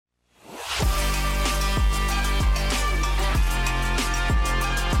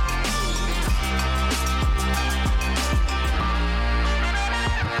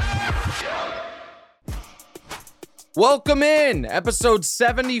Welcome in episode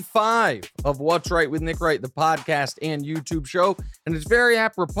 75 of What's Right with Nick Wright, the podcast and YouTube show. And it's very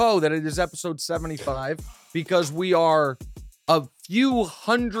apropos that it is episode 75 because we are a few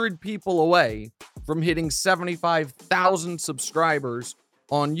hundred people away from hitting 75,000 subscribers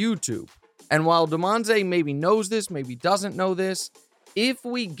on YouTube. And while Demonze maybe knows this, maybe doesn't know this, if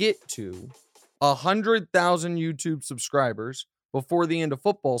we get to 100,000 YouTube subscribers before the end of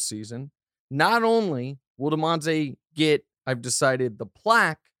football season, not only will Demonze get, I've decided, the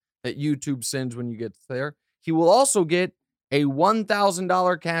plaque that YouTube sends when you get there, he will also get a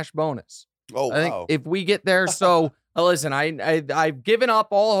 $1,000 cash bonus. Oh, I think if we get there. So listen, I've given up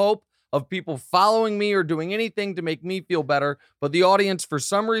all hope of people following me or doing anything to make me feel better. But the audience, for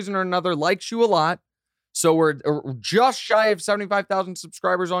some reason or another, likes you a lot. So we're just shy of 75,000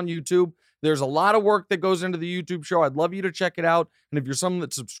 subscribers on YouTube. There's a lot of work that goes into the YouTube show. I'd love you to check it out. And if you're someone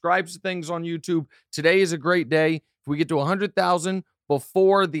that subscribes to things on YouTube, today is a great day. If we get to 100,000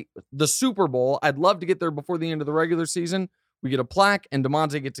 before the Super Bowl, I'd love to get there before the end of the regular season. We get a plaque and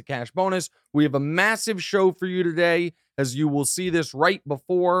Demonze gets a cash bonus. We have a massive show for you today, as you will see this right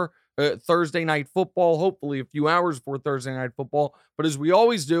before Thursday Night Football, hopefully a few hours before Thursday Night Football. But as we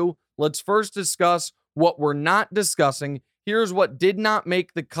always do, let's first discuss what we're not discussing. Here's what did not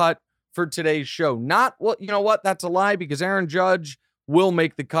make the cut for today's show. Not what, you know what, that's a lie because Aaron Judge will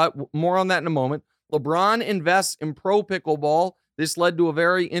make the cut. More on that in a moment. LeBron invests in pro pickleball. This led to a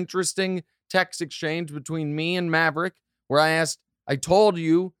very interesting text exchange between me and Maverick, where I told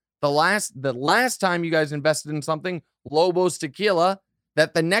you the last time you guys invested in something, Lobos Tequila,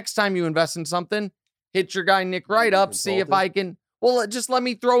 that the next time you invest in something, hit your guy Nick Wright up, see if I can, well, just let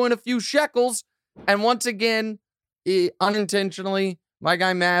me throw in a few shekels. And once again, unintentionally, my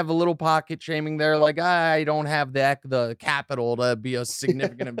guy Mav, a little pocket shaming there, like, I don't have the capital to be a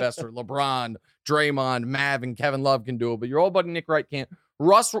significant investor. LeBron, Draymond, Mav, and Kevin Love can do it, but your old buddy Nick Wright can't.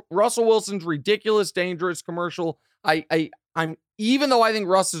 Russell Wilson's ridiculous, dangerous commercial. I'm even though I think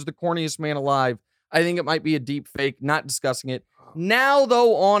Russ is the corniest man alive, I think it might be a deep fake, not discussing it. Now,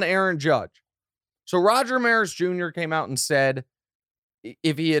 though, on Aaron Judge. So Roger Maris Jr. came out and said,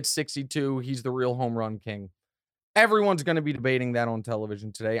 if he hits 62, he's the real home run king. Everyone's going to be debating that on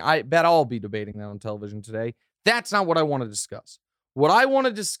television today. I bet I'll be debating that on television today. That's not what I want to discuss. What I want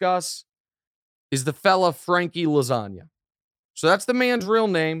to discuss is the fella Frankie Lasagna. So that's the man's real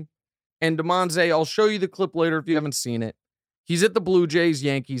name. And Demonze, I'll show you the clip later if you haven't seen it. He's at the Blue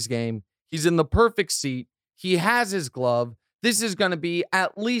Jays-Yankees game. He's in the perfect seat. He has his glove. This is going to be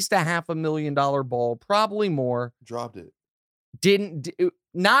at least a $500,000 ball, probably more. Dropped it.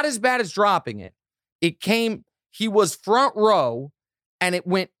 Not as bad as dropping it. He was front row, and it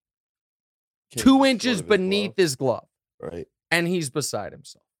went 2 inches beneath his glove. Right. And he's beside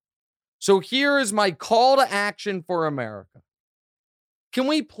himself. So here is my call to action for America. Can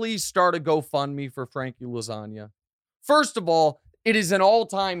we please start a GoFundMe for Frankie Lasagna? First of all, it is an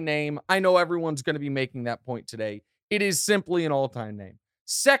all-time name. I know everyone's going to be making that point today. It is simply an all-time name.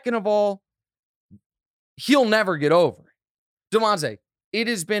 Second of all, he'll never get over it. Demonze, it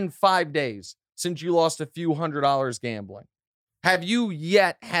has been 5 days since you lost a few $100 gambling. Have you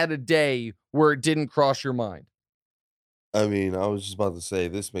yet had a day where it didn't cross your mind? I mean, I was just about to say,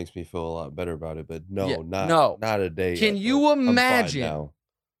 this makes me feel a lot better about it, but not a day. Can you imagine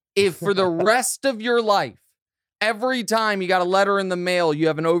if for the rest of your life, every time you got a letter in the mail, you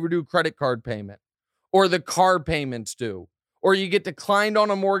have an overdue credit card payment, or the car payment's due, or you get declined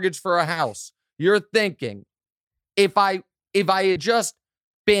on a mortgage for a house, you're thinking, if I had just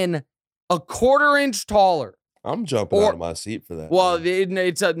been a quarter inch taller. I'm jumping out of my seat for that. Well,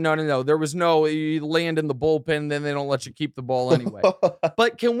 no. There was no, you land in the bullpen, then they don't let you keep the ball anyway.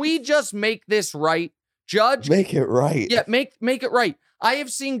 But can we just make this right? Judge? Make it right. Yeah, make it right. I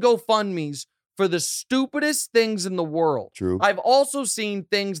have seen GoFundMes for the stupidest things in the world. True. I've also seen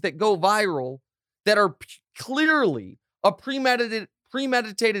things that go viral that are clearly a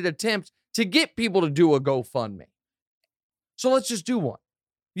premeditated attempt to get people to do a GoFundMe. So let's just do one.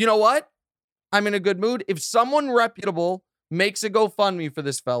 You know what? I'm in a good mood. If someone reputable makes a GoFundMe for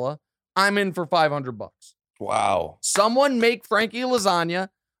this fella, I'm in for $500. Wow. Someone make Frankie Lasagna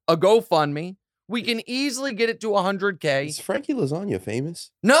a GoFundMe. We can easily get it to 100K. Is Frankie Lasagna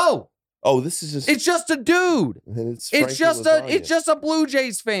famous? No. Oh, this is just... It's just a dude. It's just a Blue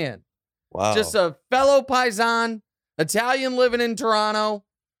Jays fan. Wow. Just a fellow Paisan, Italian living in Toronto,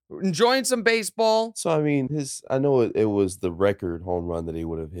 enjoying some baseball. So, I mean, I know it was the record home run that he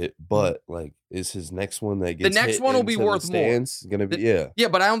would have hit, but, like, is his next one that gets the next hit one will be worth more. Gonna be, yeah. Yeah,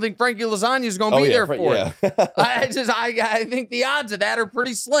 but I don't think Frankie Lasagna is going to be there for it. I think the odds of that are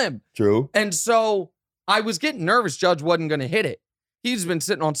pretty slim. True. And so I was getting nervous Judge wasn't going to hit it. He's been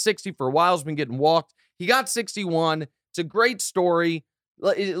sitting on 60 for a while. He's been getting walked. He got 61. It's a great story.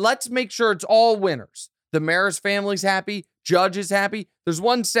 Let's make sure it's all winners. The Maris family's happy. Judge is happy. There's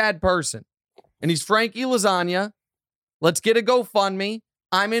one sad person, and he's Frankie Lasagna. Let's get a GoFundMe.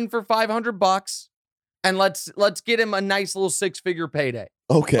 I'm in for $500, and let's get him a nice little 6-figure payday.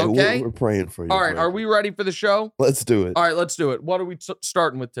 Okay? We're praying for you. All right, are we ready for the show? Let's do it. All right, let's do it. What are we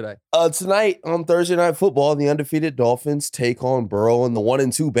starting with today? Tonight on Thursday Night Football, the undefeated Dolphins take on Burrow and the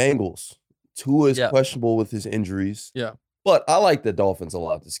 1-2 Bengals. Tua is questionable with his injuries. Yeah. But I like the Dolphins a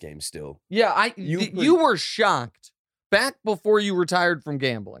lot this game still. Yeah, you were shocked back before you retired from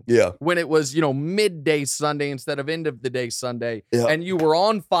gambling. Yeah. When it was, midday Sunday instead of end of the day Sunday. Yeah. And you were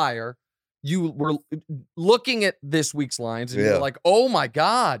on fire. You were looking at this week's lines and you were like, oh my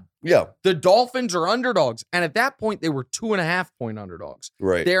God. Yeah. The Dolphins are underdogs. And at that point, they were 2.5-point underdogs.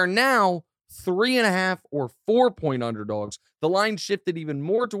 Right. They are now 3.5 or 4-point underdogs. The line shifted even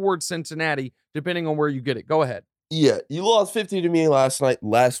more towards Cincinnati, depending on where you get it. Go ahead. Yeah, you lost 50 to me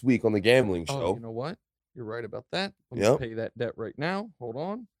last week on the gambling show. Oh, you know what? You're right about that. Let me pay that debt right now. Hold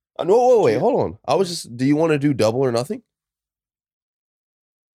on. No, wait, hold on. Do you want to do double or nothing?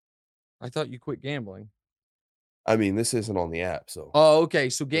 I thought you quit gambling. I mean, this isn't on the app, so. Oh, okay.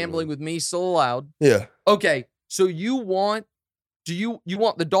 So gambling with me still allowed. Yeah. Okay. So you want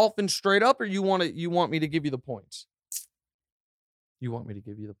the Dolphins straight up, or you want me to give you the points? You want me to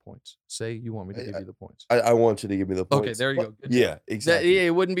give you the points. Say you want me to give you the points. I want you to give me the points. Okay, there you go. Good yeah, job. exactly.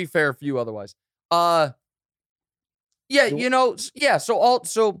 It wouldn't be fair for you otherwise. So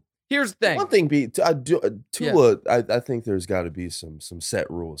here's the thing. One thing Tua, I think there's got to be some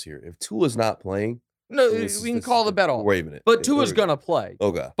set rules here. If Tua's not playing, we can call the bet off. Waving it. But Tua's going to play.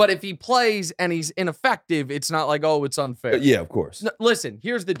 Okay. But if he plays and he's ineffective, it's not like, oh, it's unfair. Yeah, of course. No, listen,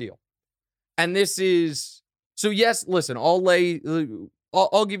 here's the deal. And this is... So yes, listen, I'll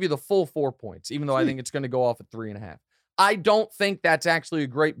give you the full 4 points, even though I think it's going to go off at 3.5. I don't think that's actually a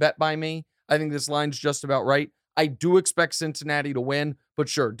great bet by me. I think this line's just about right. I do expect Cincinnati to win, but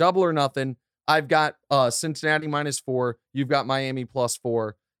sure, double or nothing. I've got Cincinnati -4. You've got Miami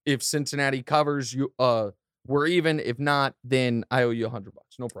 +4. If Cincinnati covers, we're even. If not, then I owe you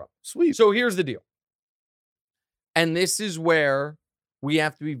 $100. No problem. Sweet. So here's the deal. And this is where we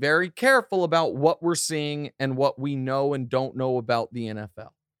have to be very careful about what we're seeing and what we know and don't know about the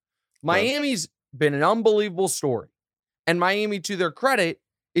NFL. Miami's been an unbelievable story. And Miami, to their credit,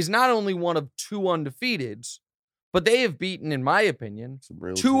 is not only one of 2 undefeateds, but they have beaten, in my opinion,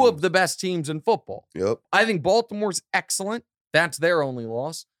 2 of the best teams in football. Yep. I think Baltimore's excellent. That's their only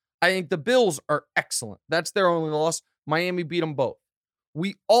loss. I think the Bills are excellent. That's their only loss. Miami beat them both.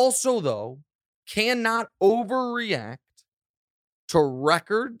 We also, though, cannot overreact to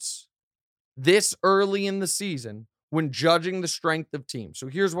records this early in the season when judging the strength of teams. So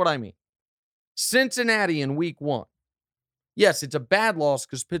here's what I mean. Cincinnati in week 1. Yes, it's a bad loss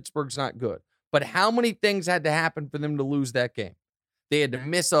because Pittsburgh's not good. But how many things had to happen for them to lose that game? They had to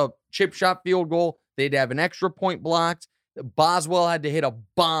miss a chip shot field goal. They had to have an extra point blocked. Boswell had to hit a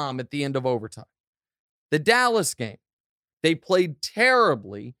bomb at the end of overtime. The Dallas game, they played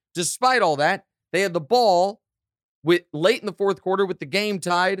terribly. Despite all that, they had the ball late in the fourth quarter with the game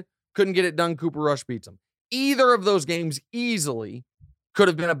tied, couldn't get it done. Cooper Rush beats them. Either of those games easily could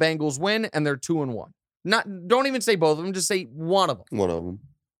have been a Bengals win, and they're 2-1. Don't even say both of them, just say one of them. One of them.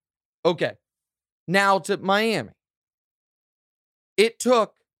 Okay. Now to Miami. It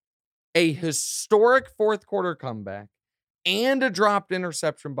took a historic fourth quarter comeback and a dropped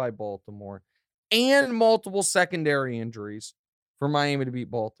interception by Baltimore and multiple secondary injuries for Miami to beat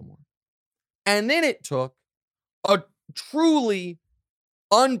Baltimore. And then it took a truly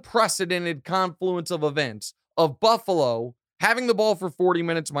unprecedented confluence of events of Buffalo having the ball for 40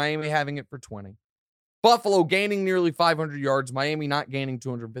 minutes, Miami having it for 20. Buffalo gaining nearly 500 yards, Miami not gaining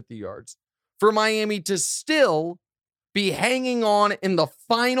 250 yards. For Miami to still be hanging on in the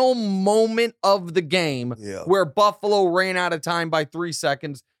final moment of the game where Buffalo ran out of time by 3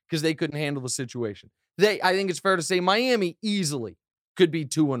 seconds because they couldn't handle the situation. I think it's fair to say Miami easily could be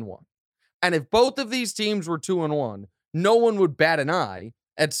 2-1. And if both of these teams were 2-1, no one would bat an eye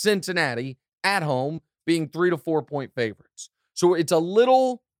at Cincinnati at home being 3 to 4 point favorites. So it's a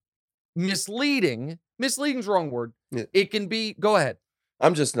little misleading. Misleading's the wrong word. Yeah. It can be, go ahead.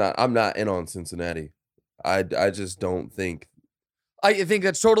 I'm not in on Cincinnati. I just don't think. I think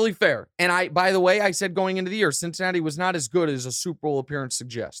that's totally fair. And by the way, I said going into the year, Cincinnati was not as good as a Super Bowl appearance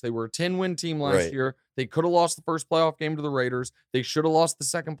suggests. They were a 10-win team last year. They could have lost the first playoff game to the Raiders. They should have lost the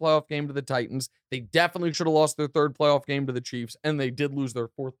second playoff game to the Titans. They definitely should have lost their third playoff game to the Chiefs. And they did lose their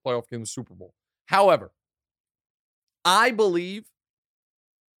fourth playoff game in the Super Bowl. However, I believe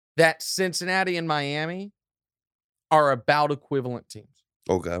that Cincinnati and Miami are about equivalent teams.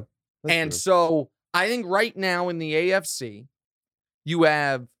 Okay. And so I think right now in the AFC, you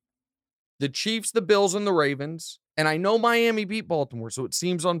have the Chiefs, the Bills, and the Ravens. And I know Miami beat Baltimore, so it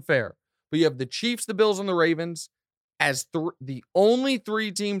seems unfair. But you have the Chiefs, the Bills, and the Ravens as the only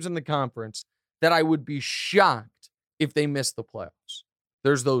 3 teams in the conference that I would be shocked if they missed the playoffs.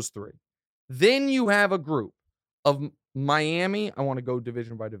 There's those 3. Then you have a group of Miami. I want to go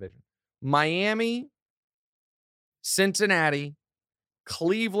division by division. Miami, Cincinnati,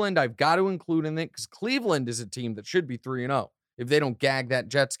 Cleveland, I've got to include in it because Cleveland is a team that should be 3-0 if they don't gag that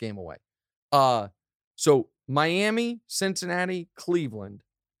Jets game away. So Miami, Cincinnati, Cleveland,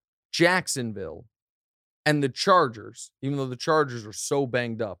 Jacksonville, and the Chargers, even though the Chargers are so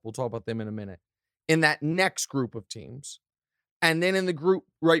banged up. We'll talk about them in a minute. In that next group of teams. And then in the group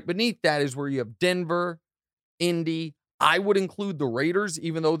right beneath that is where you have Denver, Indy. I would include the Raiders,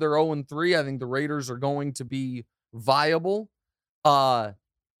 even though they're 0-3. I think the Raiders are going to be viable. And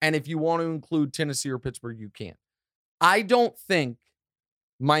if you want to include Tennessee or Pittsburgh, you can. I don't think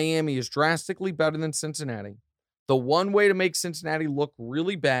Miami is drastically better than Cincinnati. The one way to make Cincinnati look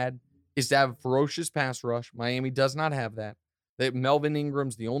really bad is to have a ferocious pass rush. Miami does not have that. Melvin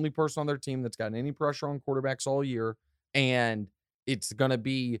Ingram's the only person on their team that's gotten any pressure on quarterbacks all year. And it's going to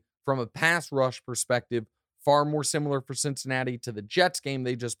be, from a pass rush perspective, far more similar for Cincinnati to the Jets game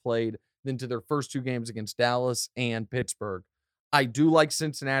they just played than to their first 2 games against Dallas and Pittsburgh. I do like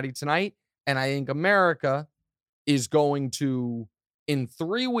Cincinnati tonight, and I think America is going to, in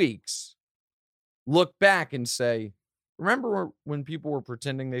 3 weeks, look back and say, remember when people were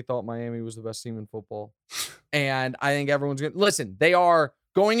pretending they thought Miami was the best team in football? And I think everyone's going to listen. They are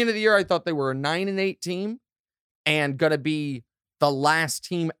going into the year. I thought they were a 9-8 team and going to be the last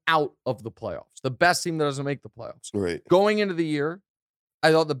team out of the playoffs, the best team that doesn't make the playoffs. Right. Going into the year,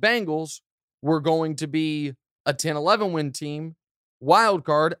 I thought the Bengals were going to be a 10-11 win team, wild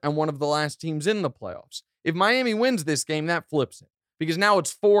card, and one of the last teams in the playoffs. If Miami wins this game, that flips it because now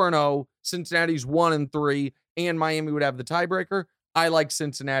it's 4-0. Cincinnati's 1-3, and Miami would have the tiebreaker. I like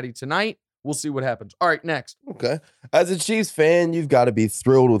Cincinnati tonight. We'll see what happens. All right, next. Okay. As a Chiefs fan, you've got to be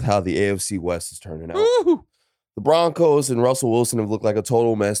thrilled with how the AFC West is turning out. Ooh. The Broncos and Russell Wilson have looked like a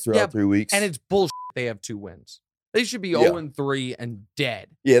total mess throughout 3 weeks. And it's bullshit they have 2 wins. They should be 0-3 and dead.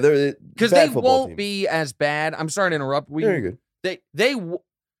 Yeah, they're because they won't be as bad. I'm sorry to interrupt. Very good.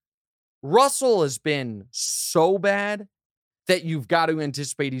 Russell has been so bad that you've got to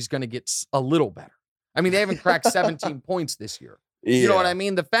anticipate he's going to get a little better. I mean, they haven't cracked 17 points this year. Yeah. You know what I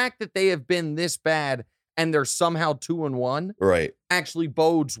mean? The fact that they have been this bad and they're somehow 2-1 right actually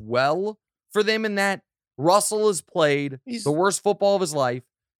bodes well for them in that Russell has played the worst football of his life.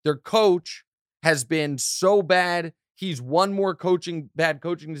 Their coach has been so bad. He's one more bad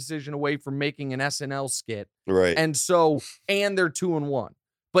coaching decision away from making an SNL skit. Right. And they're 2-1.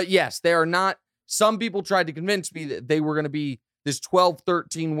 But yes, they are not. Some people tried to convince me that they were going to be this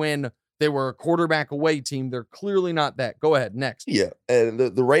 12-13 win. They were a quarterback away team. They're clearly not that. Go ahead. Next. Yeah. And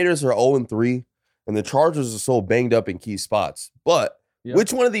the Raiders are 0-3, and the Chargers are so banged up in key spots. But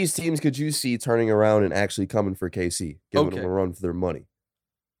which one of these teams could you see turning around and actually coming for KC, giving them a run for their money?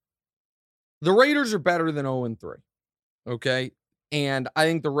 The Raiders are better than 0-3. Okay. And I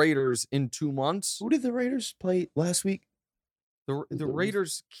think the Raiders in 2 months. Who did the Raiders play last week? The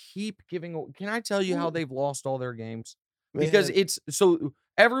Raiders keep giving. Can I tell you how they've lost all their games? Because it's so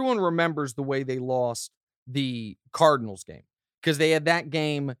everyone remembers the way they lost the Cardinals game because they had that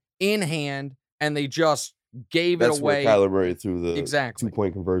game in hand and they just gave it away. That's where Kyler Murray threw the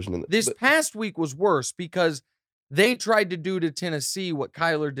 2-point conversion. This past week was worse because they tried to do to Tennessee what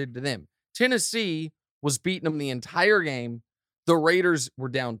Kyler did to them. Tennessee was beating them the entire game. The Raiders were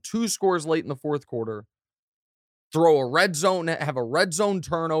down 2 scores late in the fourth quarter. Have a red zone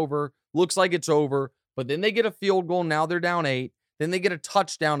turnover. Looks like it's over. But then they get a field goal. Now they're down 8. Then they get a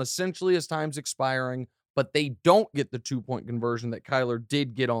touchdown essentially as time's expiring. But they don't get the 2-point conversion that Kyler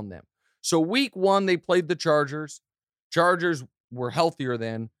did get on them. So week 1, they played the Chargers. Chargers were healthier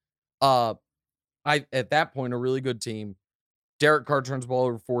then. At that point, a really good team. Derek Carr turns the ball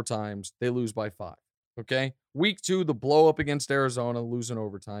over 4 times. They lose by 5. Okay? Week 2, the blow up against Arizona, losing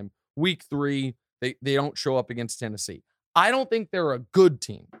overtime. Week 3, they don't show up against Tennessee. I don't think they're a good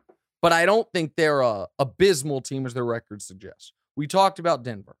team, but I don't think they're a abysmal team as their record suggests. We talked about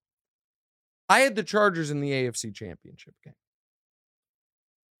Denver. I had the Chargers in the AFC Championship game.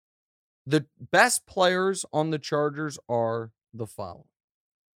 The best players on the Chargers are the following.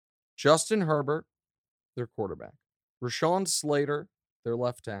 Justin Herbert, their quarterback. Rashawn Slater, their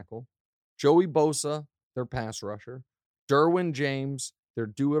left tackle. Joey Bosa, their pass rusher. Derwin James, their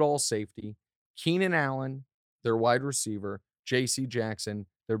do-it-all safety. Keenan Allen, their wide receiver. J.C. Jackson,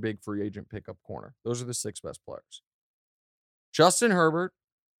 their big free agent pickup corner. Those are the 6 best players. Justin Herbert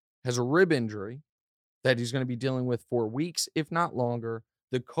has a rib injury that he's going to be dealing with for weeks, if not longer.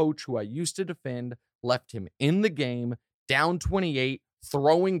 The coach who I used to defend left him in the game, down 28,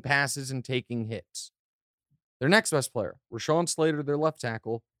 throwing passes and taking hits. Their next best player, Rashawn Slater, their left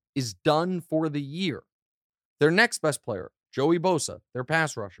tackle, is done for the year. Their next best player, Joey Bosa, their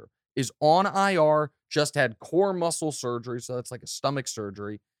pass rusher, is on IR, just had core muscle surgery, so that's like a stomach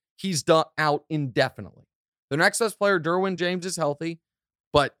surgery. He's out indefinitely. Their next best player, Derwin James, is healthy,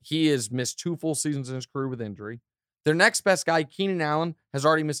 but he has missed 2 full seasons in his career with injury. Their next best guy, Keenan Allen, has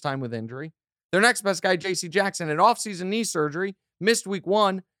already missed time with injury. Their next best guy, J.C. Jackson, had offseason knee surgery, missed week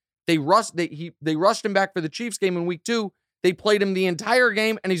 1. They rushed him back for the Chiefs game in week 2. They played him the entire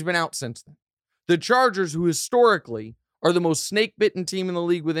game, and he's been out since then. The Chargers, who historically are the most snake-bitten team in the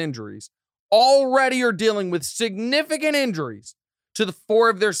league with injuries, already are dealing with significant injuries to the 4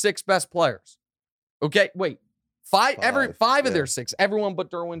 of their 6 best players. Okay, wait. 5 of their 6, everyone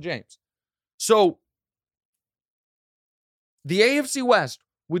but Derwin James. So the AFC West,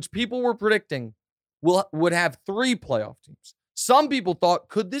 which people were predicting would have 3 playoff teams. Some people thought,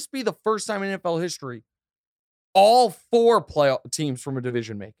 could this be the first time in NFL history all 4 playoff teams from a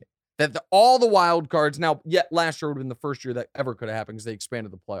division make it? That all the wild cards, now, yet last year would have been the first year that ever could have happened because they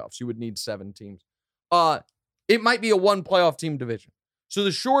expanded the playoffs. You would need 7 teams. It might be a 1 playoff team division. So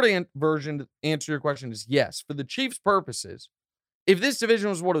the short version to answer your question is yes. For the Chiefs' purposes, if this division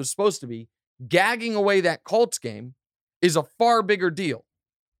was what it was supposed to be, gagging away that Colts game is a far bigger deal.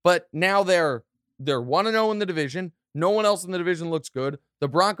 But now they're 1-0 in the division. No one else in the division looks good. The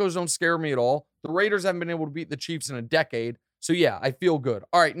Broncos don't scare me at all. The Raiders haven't been able to beat the Chiefs in a decade. So yeah, I feel good.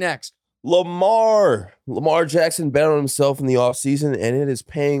 All right, next. Lamar Jackson bet on himself in the offseason, and it is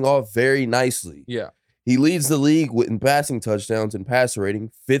paying off very nicely. Yeah. He leads the league in passing touchdowns and passer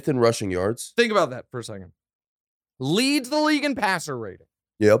rating, 5th in rushing yards. Think about that for a second. Leads the league in passer rating.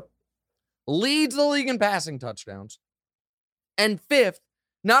 Yep. Leads the league in passing touchdowns. And 5th,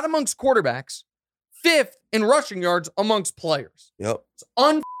 not amongst quarterbacks, 5th in rushing yards amongst players. Yep. It's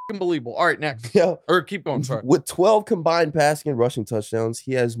unbelievable. All right, next. Yeah. Or keep going, sorry. With 12 combined passing and rushing touchdowns,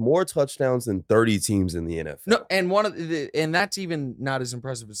 he has more touchdowns than 30 teams in the NFL. No, and that's even not as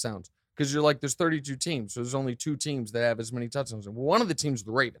impressive as it sounds. Because you're like, there's 32 teams, so there's only 2 teams that have as many touchdowns. Well, one of the teams is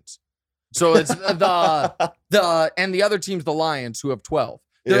the Ravens. So it's and the other team's the Lions, who have 12.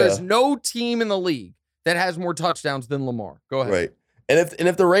 There is no team in the league that has more touchdowns than Lamar. Go ahead. Right. And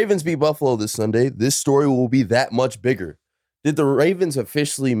if the Ravens beat Buffalo this Sunday, this story will be that much bigger. Did the Ravens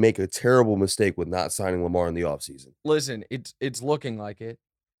officially make a terrible mistake with not signing Lamar in the offseason? Listen, it's looking like it.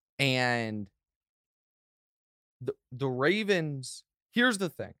 And the Ravens, here's the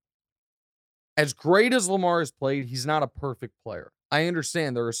thing. As great as Lamar has played, he's not a perfect player. I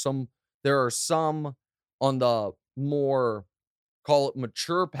understand there are some on the more, call it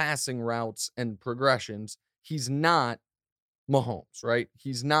mature passing routes and progressions. He's not Mahomes, right?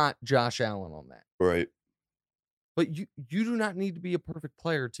 He's not Josh Allen on that. Right. But you do not need to be a perfect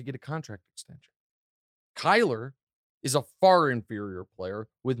player to get a contract extension. Kyler is a far inferior player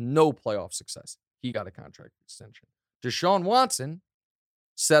with no playoff success. He got a contract extension. Deshaun Watson,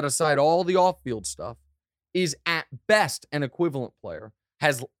 set aside all the off-field stuff, is at best an equivalent player,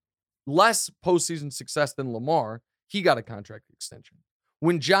 has less postseason success than Lamar. He got a contract extension.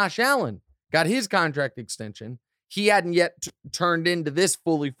 When Josh Allen got his contract extension, he hadn't yet turned into this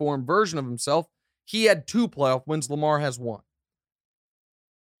fully formed version of himself. He had 2 playoff wins. Lamar has 1.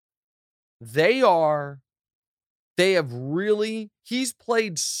 He's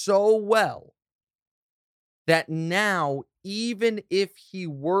played so well that now, even if he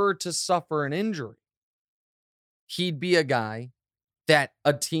were to suffer an injury, he'd be a guy that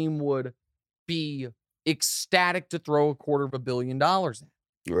a team would be ecstatic to throw $250 million at.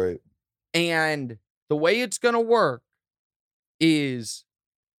 Right. And the way it's going to work is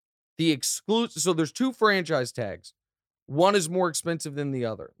the exclusive. So there's 2 franchise tags. One is more expensive than the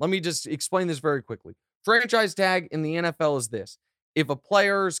other. Let me just explain this very quickly. Franchise tag in the NFL is this. If a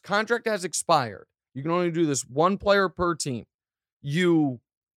player's contract has expired, you can only do this 1 player per team. You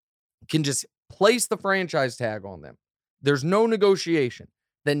can just place the franchise tag on them. There's no negotiation.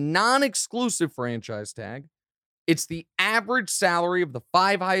 The non-exclusive franchise tag, it's the average salary of the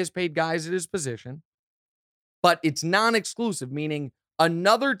 5 highest paid guys at his position, but it's non-exclusive, meaning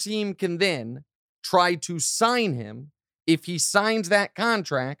another team can then try to sign him. If he signs that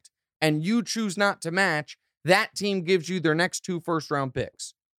contract and you choose not to match, that team gives you their next 2 first-round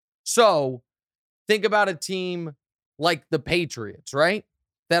picks. So think about a team like the Patriots, right?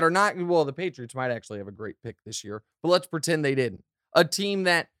 That are not, well, the Patriots might actually have a great pick this year, but let's pretend they didn't. A team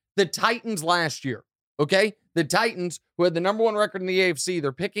that the Titans last year, okay? The Titans, who had the number 1 record in the AFC,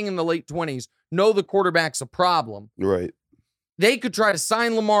 they're picking in the late 20s, know the quarterback's a problem. Right. They could try to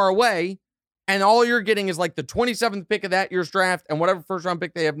sign Lamar away, and all you're getting is like the 27th pick of that year's draft and whatever first-round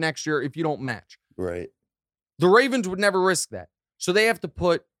pick they have next year if you don't match. Right. The Ravens would never risk that. So they have to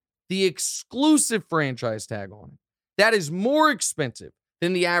put the exclusive franchise tag on it. That is more expensive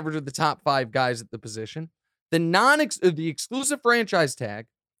than the average of the top 5 guys at the position. The exclusive franchise tag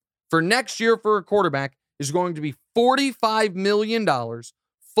for next year for a quarterback is going to be $45 million,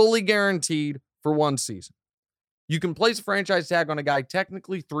 fully guaranteed for 1 season. You can place a franchise tag on a guy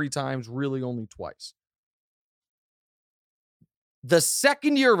technically 3 times, really only twice. The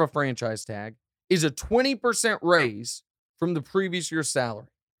second year of a franchise tag is a 20% raise from the previous year's salary.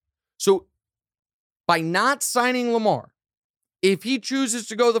 So by not signing Lamar, if he chooses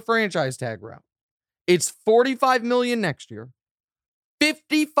to go the franchise tag route, it's $45 million next year,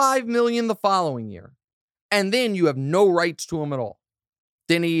 $55 million the following year, and then you have no rights to him at all.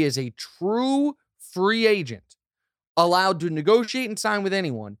 Then he is a true free agent, allowed to negotiate and sign with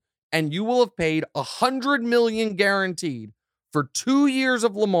anyone, and you will have paid $100 million guaranteed for 2 years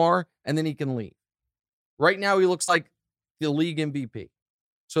of Lamar, and then he can leave. Right now, he looks like the league MVP.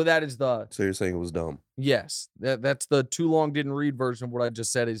 So that is the... So you're saying it was dumb? Yes. That's the too long didn't read version of what I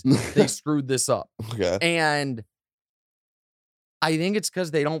just said is they screwed this up. Okay. And I think it's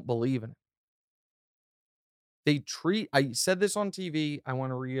because they don't believe in it. I said this on TV. I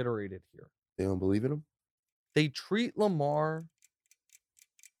want to reiterate it here. They don't believe in him? They treat Lamar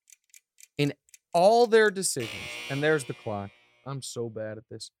in all their decisions. And there's the clock. I'm so bad at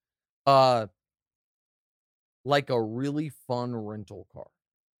this. Like a really fun rental car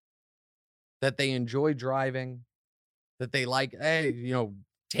that they enjoy driving, that they like,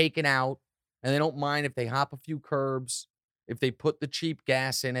 taking out, and they don't mind if they hop a few curbs, if they put the cheap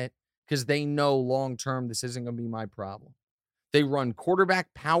gas in it, because they know long-term this isn't going to be my problem. They run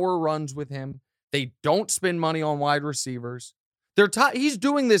quarterback power runs with him. They don't spend money on wide receivers. He's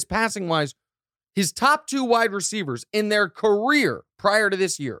doing this passing-wise. His top 2 wide receivers in their career prior to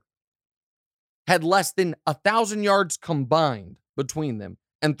this year had less than 1,000 yards combined between them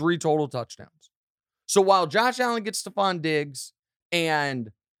and 3 total touchdowns. So while Josh Allen gets Stephon Diggs and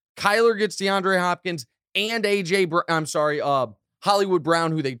Kyler gets DeAndre Hopkins and Hollywood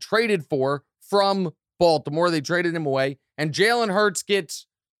Brown, who they traded for from Baltimore, they traded him away, and Jalen Hurts gets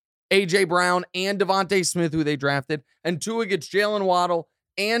A.J. Brown and Devontae Smith, who they drafted, and Tua gets Jalen Waddle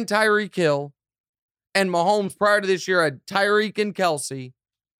and Tyreek Hill, and Mahomes prior to this year had Tyreek and Kelsey.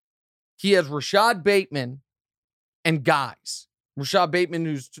 He has Rashad Bateman and guys. Rashad Bateman,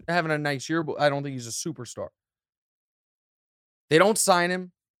 who's having a nice year, but I don't think he's a superstar. They don't sign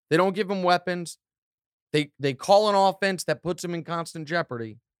him. They don't give him weapons. They call an offense that puts him in constant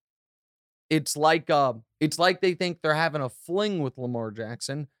jeopardy. It's like they think they're having a fling with Lamar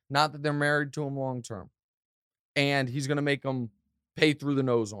Jackson, not that they're married to him long term. And he's going to make them pay through the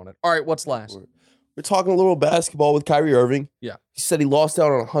nose on it. All right, what's last? We're talking a little basketball with Kyrie Irving. Yeah. He said he lost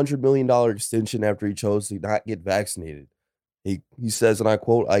out on a $100 million extension after he chose to not get vaccinated. He says, and I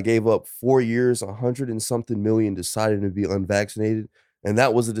quote, "I gave up 4 years, 100 and something million, decided to be unvaccinated. And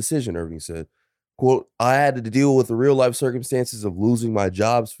that was a decision," Irving said. Quote, "I had to deal with the real life circumstances of losing my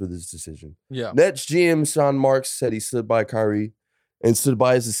jobs for this decision." Yeah. Nets GM Sean Marks said he stood by Kyrie and stood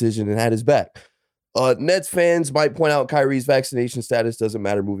by his decision and had his back. Nets fans might point out Kyrie's vaccination status doesn't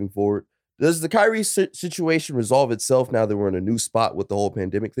matter moving forward. Does the Kyrie situation resolve itself now that we're in a new spot with the whole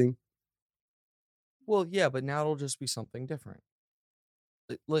pandemic thing? Well, yeah, but now it'll just be something different.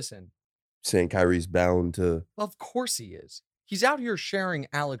 Listen. Saying Kyrie's bound to... Of course he is. He's out here sharing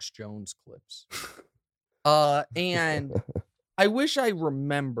Alex Jones clips. And I wish I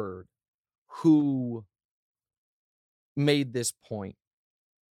remembered who made this point.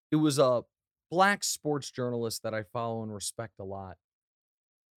 It was a black sports journalist that I follow and respect a lot.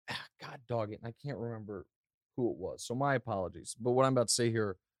 God dog it. And I can't remember who it was. So my apologies. But what I'm about to say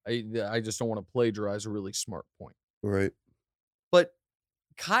here, I just don't want to plagiarize a really smart point. Right. But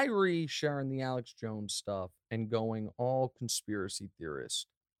Kyrie sharing the Alex Jones stuff and going all conspiracy theorist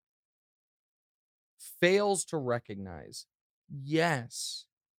fails to recognize, yes,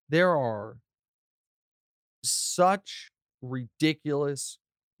 there are such ridiculous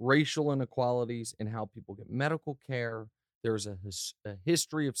racial inequalities in how people get medical care. There's a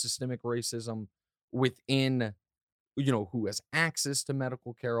history of systemic racism within, who has access to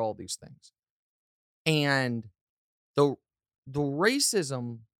medical care, all these things. And the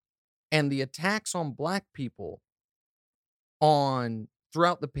racism and the attacks on black people on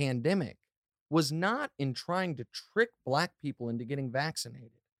throughout the pandemic was not in trying to trick black people into getting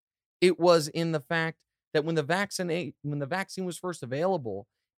vaccinated. It was in the fact that when the vaccine was first available,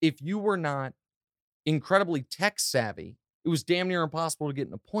 if you were not incredibly tech savvy, it was damn near impossible to get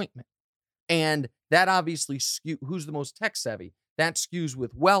an appointment. And that obviously who's the most tech savvy? That skews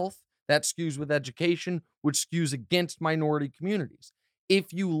with wealth, that skews with education, which skews against minority communities.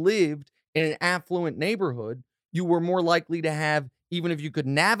 If you lived in an affluent neighborhood, you were more likely to have, even if you could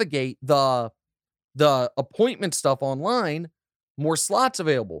navigate the appointment stuff online, more slots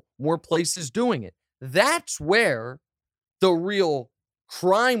available, more places doing it. That's where the real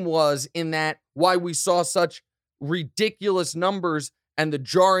crime was, in that why we saw such ridiculous numbers and the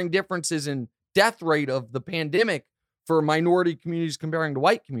jarring differences in death rate of the pandemic for minority communities comparing to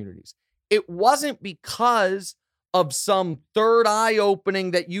white communities. It wasn't because of some third eye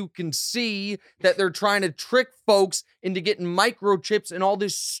opening that you can see that they're trying to trick folks into getting microchips and all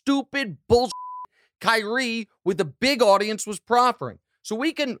this stupid bullshit Kyrie with a big audience was proffering. So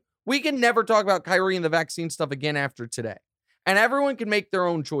we can never talk about Kyrie and the vaccine stuff again after today. And everyone can make their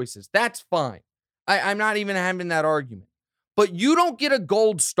own choices. That's fine. I'm not even having that argument. But you don't get a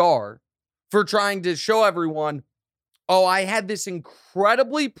gold star for trying to show everyone, oh, I had this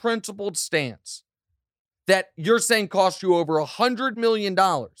incredibly principled stance that you're saying cost you over $100 million,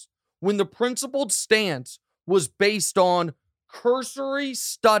 when the principled stance was based on cursory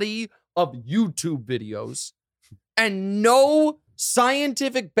study of YouTube videos and no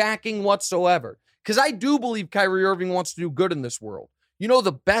scientific backing whatsoever. Because I do believe Kyrie Irving wants to do good in this world. You know,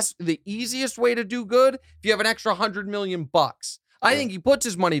 the easiest way to do good, if you have an extra $100 million bucks. I think he puts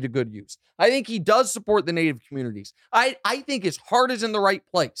his money to good use. I think he does support the Native communities. I think his heart is in the right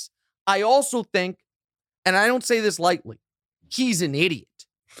place. I also think, and I don't say this lightly, he's an idiot.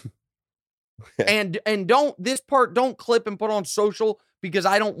 and don't clip and put on social, because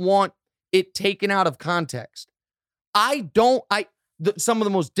I don't want it taken out of context. Some of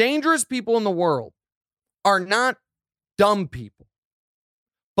the most dangerous people in the world are not dumb people,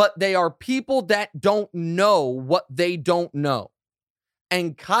 but they are people that don't know what they don't know.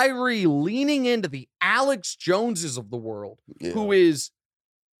 And Kyrie leaning into the Alex Joneses of the world, who is,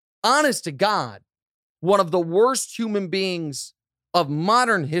 honest to God, one of the worst human beings of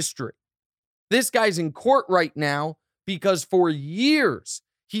modern history. This guy's in court right now because for years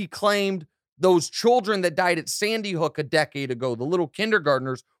he claimed those children that died at Sandy Hook a decade ago, the little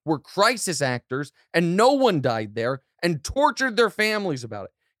kindergartners, were crisis actors and no one died there, and tortured their families about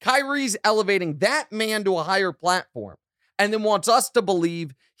it. Kyrie's elevating that man to a higher platform and then wants us to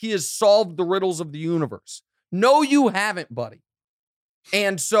believe he has solved the riddles of the universe. No, you haven't, buddy.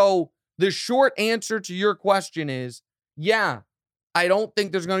 And so the short answer to your question is, yeah, I don't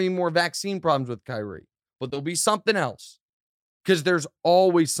think there's going to be more vaccine problems with Kyrie, but there'll be something else, because there's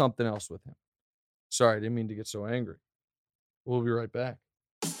always something else with him. Sorry, I didn't mean to get so angry. We'll be right back.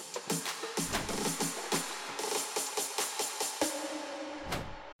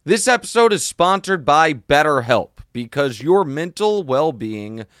 This episode is sponsored by BetterHelp, because your mental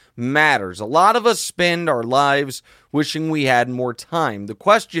well-being matters. A lot of us spend our lives wishing we had more time. The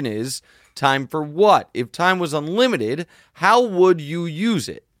question is, time for what? If time was unlimited, how would you use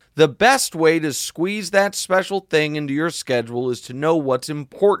it? The best way to squeeze that special thing into your schedule is to know what's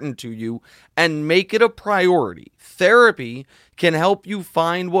important to you and make it a priority. Therapy can help you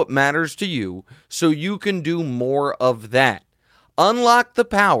find what matters to you so you can do more of that. Unlock the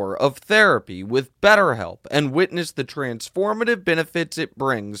power of therapy with BetterHelp and witness the transformative benefits it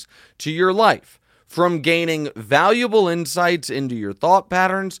brings to your life. From gaining valuable insights into your thought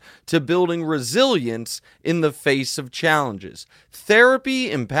patterns to building resilience in the face of challenges, therapy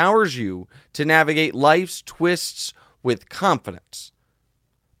empowers you to navigate life's twists with confidence.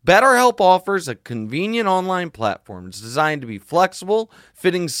 BetterHelp offers a convenient online platform designed to be flexible,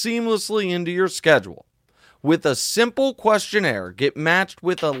 fitting seamlessly into your schedule. With a simple questionnaire, get matched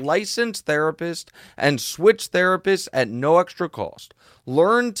with a licensed therapist and switch therapists at no extra cost.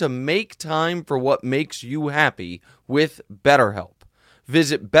 Learn to make time for what makes you happy with BetterHelp.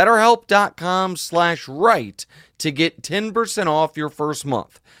 Visit BetterHelp.com/Wright to get 10% off your first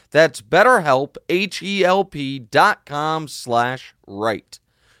month. That's BetterHelp, HELP.com/Wright.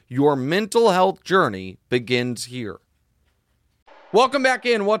 Your mental health journey begins here. Welcome back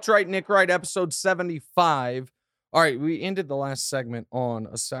in. What's Right, Nick Wright, episode 75. All right, we ended the last segment on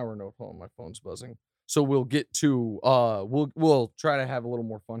a sour note. Hold on, my phone's buzzing. So we'll get to, we'll try to have a little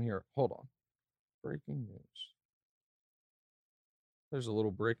more fun here. Hold on. Breaking news. There's a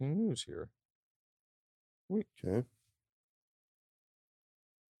little breaking news here. Okay.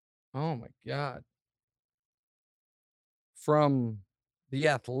 Oh my God. from The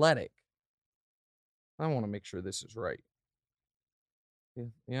Athletic. I want to make sure this is right.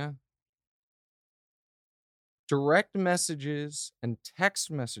 Yeah. Direct messages and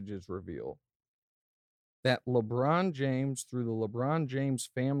text messages reveal that LeBron James, through the LeBron James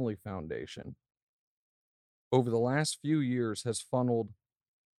Family Foundation, over the last few years has funneled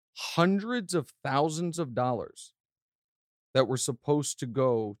hundreds of thousands of dollars that were supposed to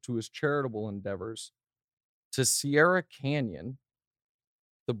go to his charitable endeavors to Sierra Canyon,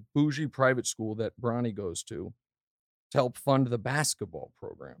 the bougie private school that Bronny goes to help fund the basketball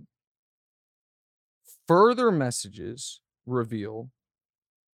program. Further messages reveal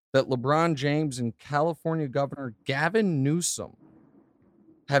that LeBron James and California Governor Gavin Newsom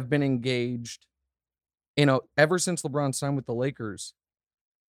have been engaged ever since LeBron signed with the Lakers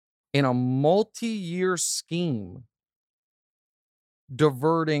in a multi-year scheme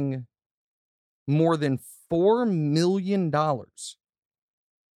diverting more than $4 million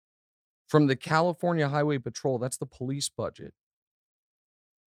from the California Highway Patrol, that's the police budget,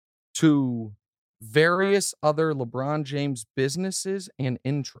 to various other LeBron James businesses and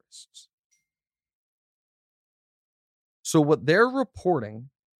interests. So what they're reporting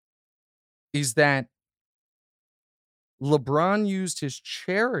is that LeBron used his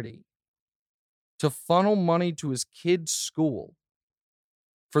charity to funnel money to his kids' school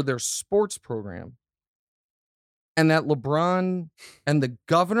for their sports program, and that LeBron and the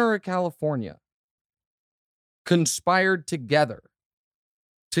governor of California conspired together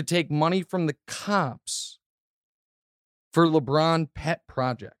to take money from the cops for LeBron pet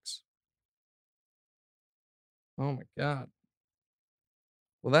projects. Oh my God.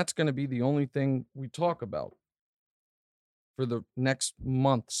 Well, that's going to be the only thing we talk about for the next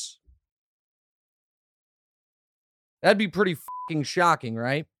months. That'd be pretty fucking shocking,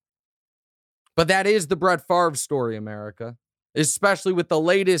 right? But that is the Brett Favre story, America. Especially with the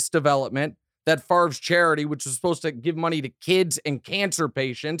latest development that Favre's charity, which was supposed to give money to kids and cancer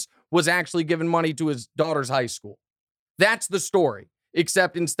patients, was actually giving money to his daughter's high school. That's the story.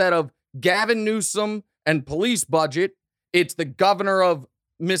 Except instead of Gavin Newsom and police budget, it's the governor of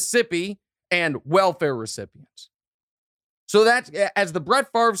Mississippi and welfare recipients. So that's, as the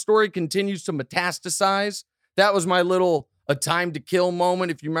Brett Favre story continues to metastasize, that was my little A Time to Kill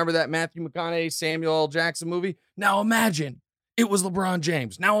moment. If you remember that Matthew McConaughey, Samuel L. Jackson movie. Now imagine it was LeBron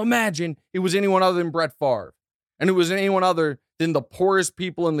James. Now imagine it was anyone other than Brett Favre. And it was anyone other than the poorest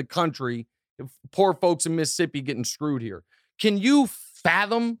people in the country, poor folks in Mississippi getting screwed here. Can you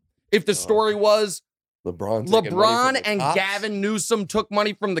fathom if the story was LeBron and Gavin Newsom took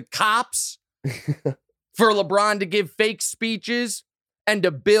money from the cops for LeBron to give fake speeches and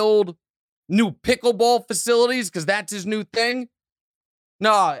to build new pickleball facilities because that's his new thing?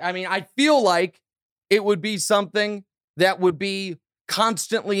 No, I mean, I feel like it would be something that would be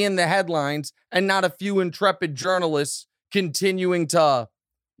constantly in the headlines and not a few intrepid journalists continuing to,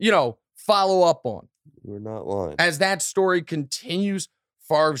 follow up on. You're not lying. As that story continues,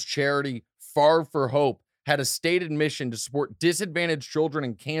 Favre's charity, Favre for Hope, had a stated mission to support disadvantaged children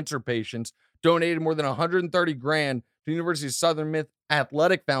and cancer patients, donated more than $130,000 to the University of Southern Miss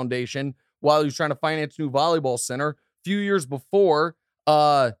Athletic Foundation while he was trying to finance a new volleyball center. A few years before,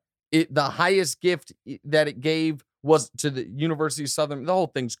 the highest gift that it gave was to the University of Southern. The whole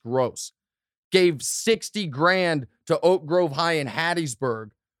thing's gross. Gave $60,000 to Oak Grove High in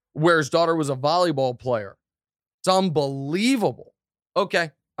Hattiesburg, where his daughter was a volleyball player. It's unbelievable.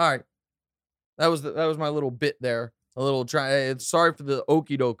 Okay, all right. That was my little bit there. A little try. Sorry for the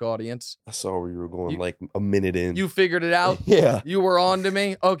okie doke audience. I saw where you were going like a minute in. You figured it out? Yeah. You were on to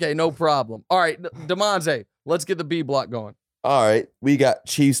me? Okay, no problem. All right, DeMonte, let's get the B block going. All right, we got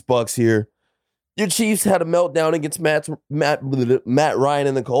Chiefs Bucks here. Your Chiefs had a meltdown against Matt Ryan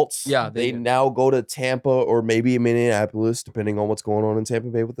and the Colts. Yeah, they now go to Tampa or maybe Minneapolis, depending on what's going on in Tampa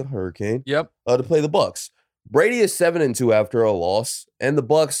Bay with the hurricane. Yep. To play the Bucks. Brady is 7-2 after a loss, and the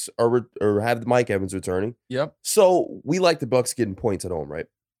Bucks have Mike Evans returning. Yep. So we like the Bucks getting points at home, right?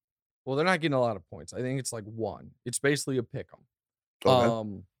 Well, they're not getting a lot of points. I think it's like 1. It's basically a pick 'em.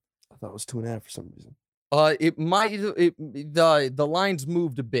 Okay. I thought it was 2.5 for some reason. It might the lines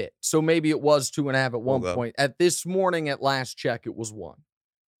moved a bit, so maybe it was 2.5 at one point. At this morning, at last check, it was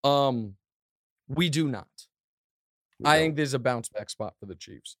 1. We do not. I think there's a bounce back spot for the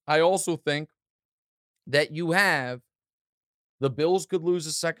Chiefs. I also think that you have the Bills could lose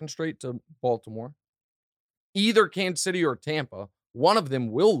a second straight to Baltimore. Either Kansas City or Tampa, one of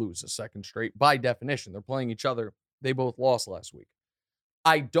them will lose a second straight by definition. They're playing each other. They both lost last week.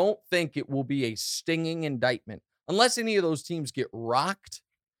 I don't think it will be a stinging indictment unless any of those teams get rocked.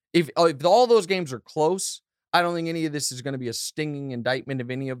 If all those games are close, I don't think any of this is going to be a stinging indictment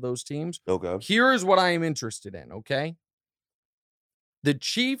of any of those teams. Okay. Here is what I am interested in, okay? The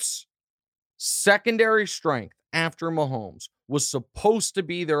Chiefs' secondary strength after Mahomes was supposed to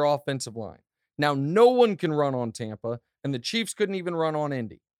be their offensive line. Now, no one can run on Tampa, and the Chiefs couldn't even run on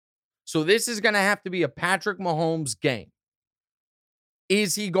Indy. So this is going to have to be a Patrick Mahomes game.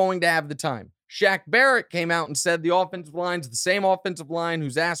 Is he going to have the time? Shaq Barrett came out and said the offensive line's the same offensive line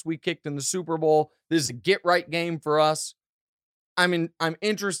whose ass we kicked in the Super Bowl. This is a get-right game for us. I'm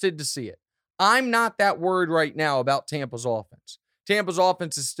interested to see it. I'm not that worried right now about Tampa's offense. Tampa's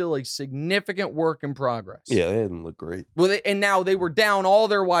offense is still a significant work in progress. Yeah, they didn't look great. Well, and now they were down all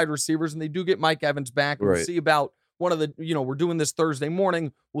their wide receivers, and they do get Mike Evans back. And Right. We'll see about one of the, we're doing this Thursday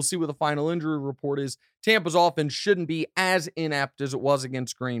morning. We'll see what the final injury report is. Tampa's offense shouldn't be as inept as it was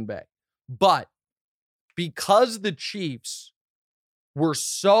against Green Bay. But because the Chiefs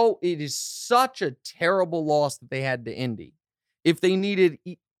it is such a terrible loss that they had to Indy. If they needed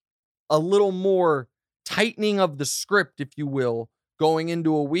a little more tightening of the script, if you will, going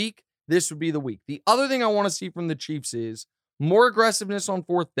into a week, this would be the week. The other thing I want to see from the Chiefs is more aggressiveness on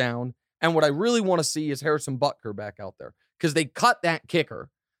fourth down. And what I really want to see is Harrison Butker back out there because they cut that kicker.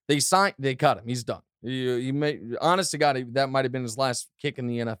 They cut him. He's done. Honest to God, that might have been his last kick in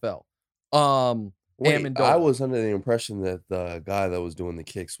the NFL. Wait, I was under the impression that the guy that was doing the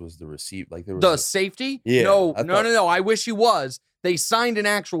kicks was the receiver. Like there was the safety? Yeah. No. I wish he was. They signed an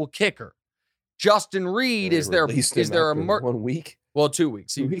actual kicker. Justin Reed is there. 1 week? Well, 2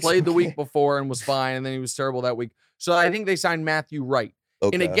 weeks. He played the week before and was fine, and then he was terrible that week. So I think they signed Matthew Wright.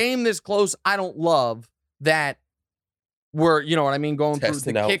 Okay. In a game this close, I don't love that we're, you know what I mean, going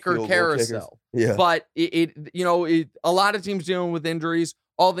Testing through the kicker carousel. Yeah. But a lot of teams dealing with injuries,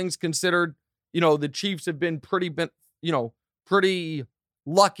 all things considered, the Chiefs have been pretty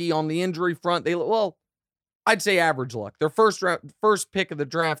lucky on the injury front. I'd say average luck. Their first pick of the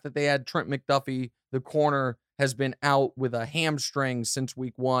draft that they had, Trent McDuffie, the corner, has been out with a hamstring since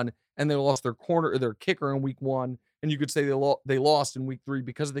week 1, and they lost their kicker in week 1. And you could say they lost in week 3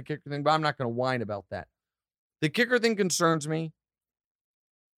 because of the kicker thing, but I'm not going to whine about that. The kicker thing concerns me.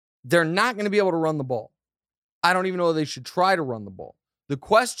 They're not going to be able to run the ball. I don't even know if they should try to run the ball. The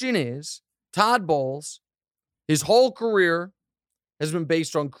question is, Todd Bowles, his whole career has been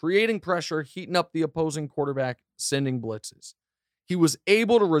based on creating pressure, heating up the opposing quarterback, sending blitzes. He was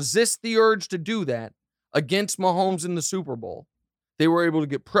able to resist the urge to do that against Mahomes in the Super Bowl. They were able to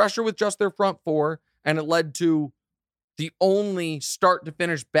get pressure with just their front four, and it led to the only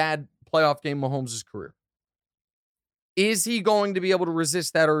start-to-finish bad playoff game of Mahomes' career. Is he going to be able to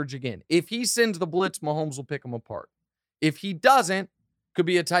resist that urge again? If he sends the blitz, Mahomes will pick him apart. If he doesn't, could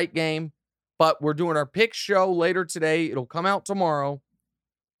be a tight game, but we're doing our pick show later today. It'll come out tomorrow.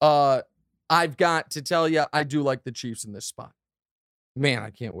 I've got to tell you, I do like the Chiefs in this spot. Man,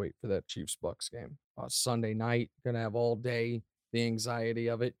 I can't wait for that Chiefs-Bucks game. Sunday night, gonna have all day, the anxiety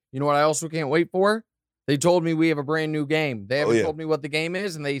of it. You know what I also can't wait for? They told me we have a brand new game. They haven't told me what the game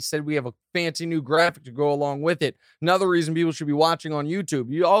is, and they said we have a fancy new graphic to go along with it. Another reason people should be watching on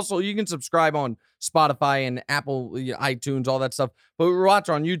YouTube. You can subscribe on Spotify and Apple, iTunes, all that stuff. But we watch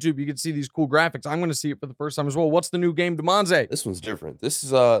on YouTube, you can see these cool graphics. I'm going to see it for the first time as well. What's the new game, DeMonze? This one's different. This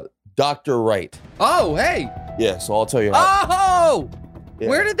is Dr. Wright. Oh, hey. Yeah, so I'll tell you how. Oh! Yeah.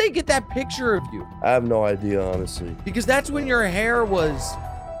 Where did they get that picture of you? I have no idea, honestly. Because that's when your hair was...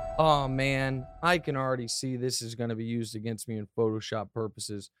 Oh, man, I can already see this is going to be used against me in Photoshop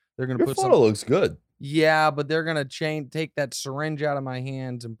purposes. They're going to put photo looks good. Yeah, but they're going to take that syringe out of my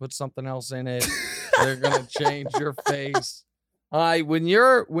hands and put something else in it. They're going to change your face. When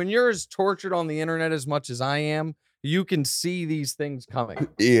you're as tortured on the internet as much as I am, you can see these things coming.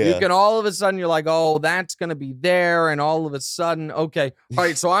 Yeah. You can all of a sudden, you're like, oh, that's going to be there. And all of a sudden, okay. All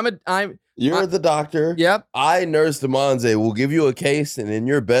right, so You're the doctor. Yep. I, Nurse DeMonze, will give you a case, and in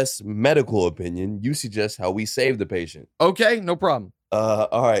your best medical opinion, you suggest how we save the patient. Okay, no problem.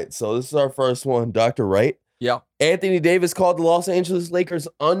 All right, so this is our first one, Dr. Wright. Yeah. Anthony Davis called the Los Angeles Lakers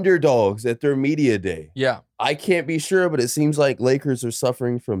underdogs at their media day. Yeah. I can't be sure, but it seems like Lakers are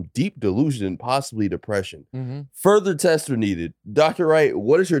suffering from deep delusion and possibly depression. Mm-hmm. Further tests are needed. Dr. Wright,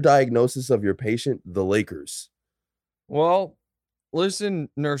 what is your diagnosis of your patient, the Lakers? Well, listen,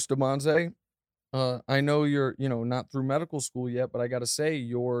 Nurse DeMonze, I know you're, not through medical school yet, but I got to say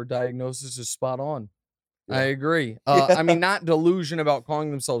your diagnosis is spot on. Yeah. I agree. I mean, not delusion about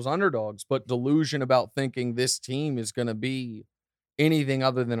calling themselves underdogs, but delusion about thinking this team is going to be anything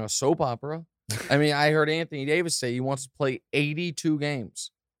other than a soap opera. I mean, I heard Anthony Davis say he wants to play 82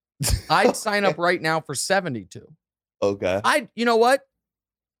 games. I'd sign up right now for 72. Okay. You know what?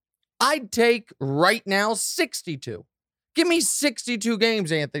 I'd take right now 62. Give me 62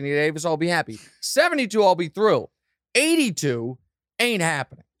 games, Anthony Davis. I'll be happy. 72, I'll be thrilled. 82 ain't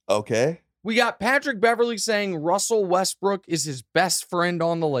happening. Okay. We got Patrick Beverley saying Russell Westbrook is his best friend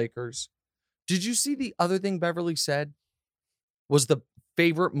on the Lakers. Did you see the other thing Beverley said was the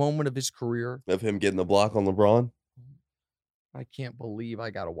favorite moment of his career? Of him getting the block on LeBron? I can't believe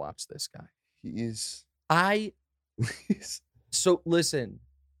I got to watch this guy. So listen,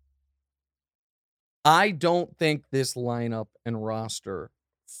 I don't think this lineup and roster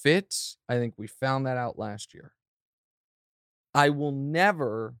fits. I think we found that out last year. I will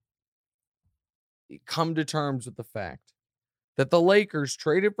never come to terms with the fact that the Lakers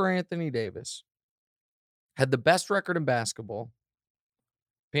traded for Anthony Davis, had the best record in basketball,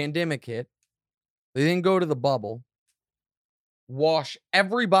 pandemic hit, they didn't go to the bubble, wash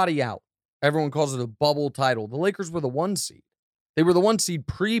everybody out. Everyone calls it a bubble title. The Lakers were the 1 seed. They were the 1 seed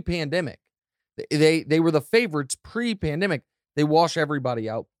pre-pandemic. They were the favorites pre-pandemic. They wash everybody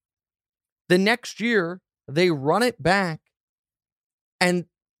out. The next year, they run it back, and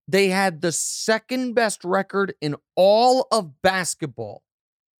they had the second best record in all of basketball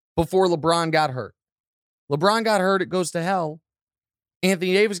before LeBron got hurt. LeBron got hurt, it goes to hell.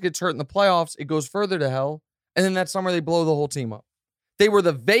 Anthony Davis gets hurt in the playoffs, it goes further to hell. And then that summer, they blow the whole team up. They were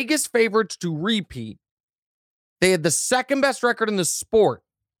the Vegas favorites to repeat. They had the second best record in the sport.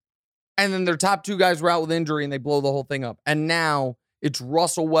 And then their top 2 guys were out with injury, and they blow the whole thing up. And now it's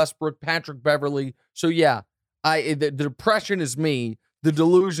Russell Westbrook, Patrick Beverley. So yeah, the depression is me. The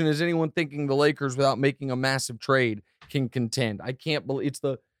delusion is anyone thinking the Lakers, without making a massive trade, can contend. I can't believe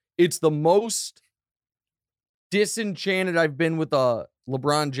it's the most disenchanted I've been with a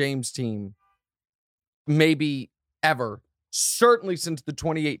LeBron James team maybe ever. Certainly since the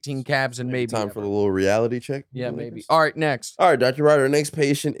 2018 Cavs, and maybe time ever. for the little reality check. Yeah, maybe. All right, next. All right, Dr. Wright, our next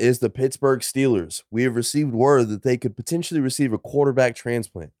patient is the Pittsburgh Steelers. We have received word that they could potentially receive a quarterback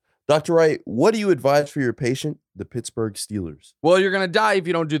transplant. Dr. Wright, what do you advise for your patient, the Pittsburgh Steelers? Well, you're going to die if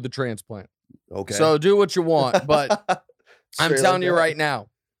you don't do the transplant. Okay. So do what you want, but I'm telling you right now.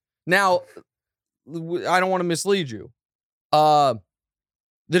 Now, I don't want to mislead you. The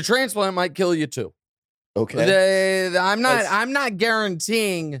transplant might kill you too. Okay. I'm not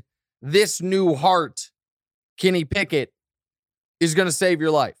guaranteeing this new heart, Kenny Pickett, is going to save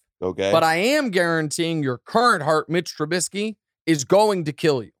your life. Okay. But I am guaranteeing your current heart, Mitch Trubisky, is going to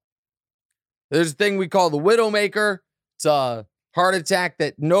kill you. There's a thing we call the Widowmaker. It's a heart attack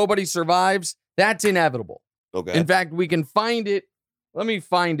that nobody survives. That's inevitable. Okay. In fact, we can find it. Let me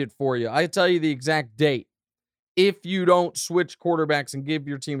find it for you. I tell you the exact date. If you don't switch quarterbacks and give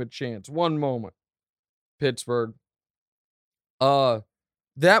your team a chance. One moment. Pittsburgh. That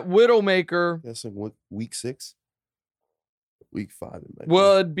Widowmaker. That's like what, week 6? Week 5.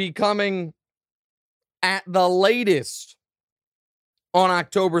 Would be coming at the latest on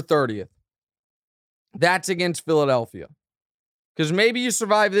October 30th. That's against Philadelphia. Because maybe you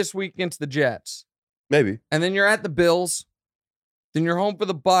survive this week against the Jets. Maybe. And then you're at the Bills. Then you're home for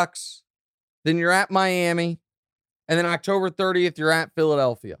the Bucks. Then you're at Miami. And then October 30th, you're at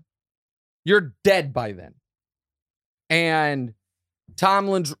Philadelphia. You're dead by then. And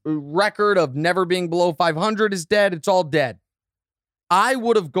Tomlin's record of never being below 500 is dead. It's all dead. I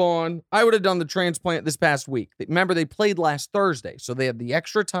would have done the transplant this past week. Remember, they played last Thursday, so they have the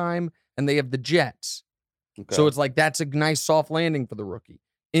extra time and they have the Jets. Okay. So it's like that's a nice soft landing for the rookie.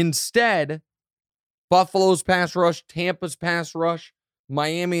 Instead, Buffalo's pass rush, Tampa's pass rush,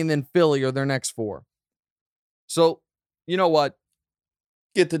 Miami, and then Philly are their next 4. So, you know what?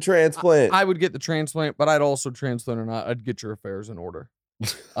 Get the transplant. I would get the transplant, but I'd also transplant or not. I'd get your affairs in order.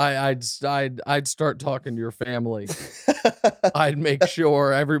 I'd start talking to your family. I'd make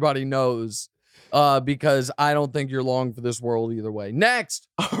sure everybody knows, because I don't think you're long for this world either way. Next.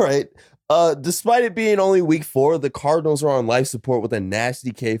 All right. Despite it being only week 4, the Cardinals are on life support with a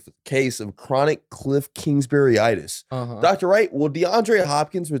nasty case of chronic Cliff Kingsbury-itis. Dr. Wright, will DeAndre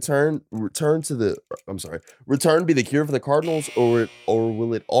Hopkins return be the cure for the Cardinals, or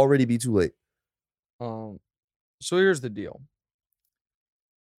will it already be too late? So here's the deal.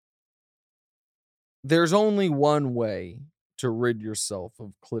 There's only one way to rid yourself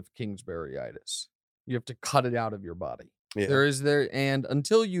of Cliff Kingsbury-itis. You have to cut it out of your body. Yeah. And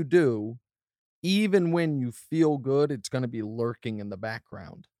until you do, even when you feel good, it's going to be lurking in the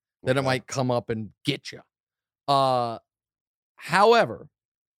background. That it might come up and get you. However,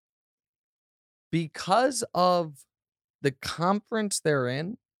 because of the conference they're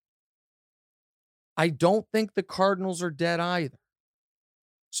in, I don't think the Cardinals are dead either.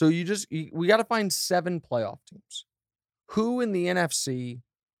 So we got to find 7 playoff teams. Who in the NFC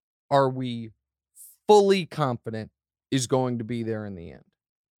are we fully confident is going to be there in the end?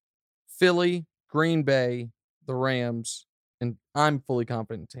 Philly, Green Bay, the Rams, and I'm fully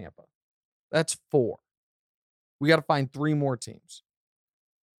confident in Tampa. That's 4. We got to find 3 more teams.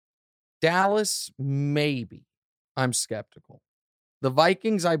 Dallas, maybe. I'm skeptical. The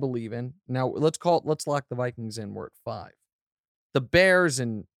Vikings, I believe in. Now, let's lock the Vikings in. We're at 5. The Bears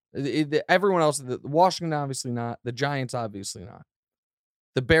and everyone else, Washington, obviously not. The Giants, obviously not.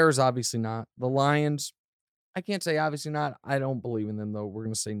 The Bears, obviously not. The Lions, I can't say obviously not. I don't believe in them, though. We're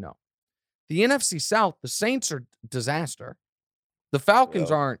going to say no. The NFC South, the Saints are disaster. The Falcons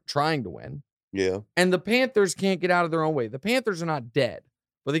aren't trying to win. Yeah. And the Panthers can't get out of their own way. The Panthers are not dead,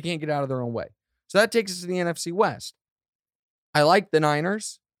 but they can't get out of their own way. So that takes us to the NFC West. I like the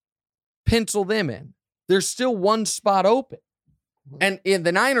Niners. Pencil them in. There's still 1 spot open. And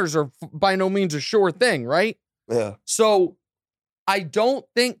the Niners are by no means a sure thing, right? Yeah. So I don't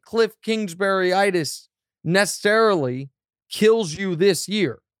think Cliff Kingsbury-itis necessarily kills you this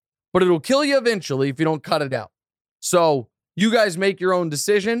year, but it'll kill you eventually if you don't cut it out. So you guys make your own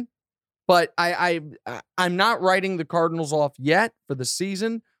decision, but I'm not writing the Cardinals off yet for the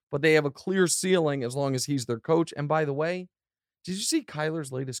season, but they have a clear ceiling as long as he's their coach. And by the way, did you see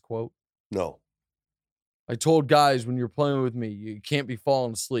Kyler's latest quote? No. I told guys when you're playing with me, you can't be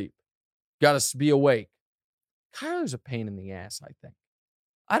falling asleep. Got to be awake. Kyler's a pain in the ass, I think.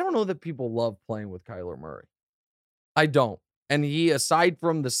 I don't know that people love playing with Kyler Murray. I don't. And he, aside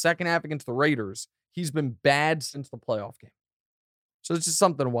from the second half against the Raiders, he's been bad since the playoff game. So it's just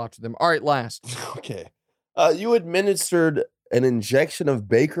something to watch with him. All right, last. Okay. You administered an injection of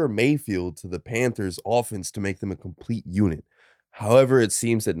Baker Mayfield to the Panthers offense to make them a complete unit. However, it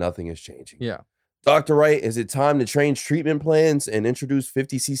seems that nothing is changing. Yeah. Dr. Wright, is it time to change treatment plans and introduce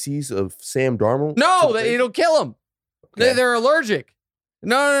 50 cc's of Sam Darnold? No, it'll kill them. Okay. They're allergic.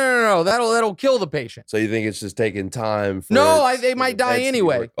 No. That'll kill the patient. So you think it's just taking time? They might die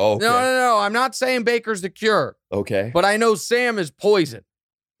anyway. Oh, okay. No. I'm not saying Baker's the cure. Okay. But I know Sam is poison.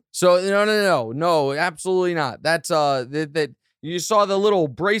 So no, absolutely not. That's that you saw the little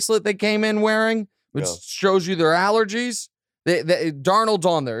bracelet they came in wearing, which shows you their allergies. Darnold's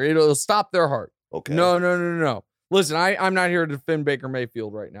on there. It'll stop their heart. Okay. No. Listen, I'm not here to defend Baker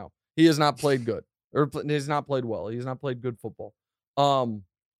Mayfield right now. He has not played good, or he's not played well. He has not played good football.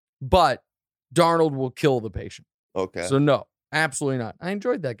 But Darnold will kill the patient. Okay. So no, absolutely not. I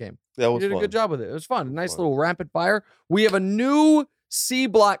enjoyed that game. That was You did fun. a good job with it. It was fun. Nice little rapid fire. We have a new C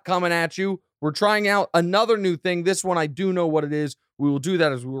block coming at you. We're trying out another new thing. This one, I do know what it is. We will do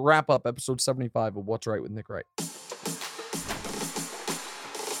that as we wrap up episode 75 of What's Right with Nick Wright.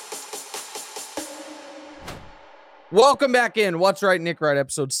 Welcome back in. What's Right, Nick Wright,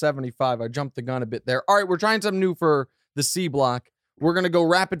 episode 75. I jumped the gun a bit there. All right, we're trying something new for the C block. We're going to go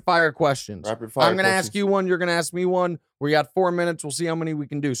rapid fire questions. I'm going to ask you one. You're going to ask me one. We got 4 minutes. We'll see how many we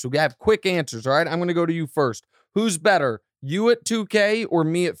can do. So we have quick answers, all right? I'm going to go to you first. Who's better, you at 2K or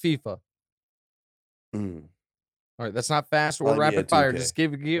me at FIFA? All right, that's not fast or rapid fire. Just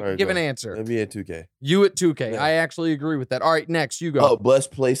give an answer. Me at 2K. You at 2K. Yeah. I actually agree with that. All right, next, you go. Oh,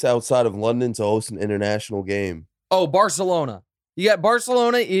 best place outside of London to host an international game. Oh, Barcelona. You got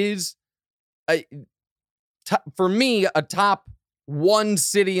Barcelona is, for me, a top 1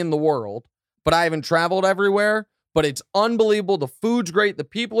 city in the world, but I haven't traveled everywhere. But it's unbelievable. The food's great. The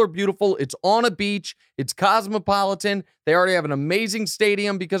people are beautiful. It's on a beach. It's cosmopolitan. They already have an amazing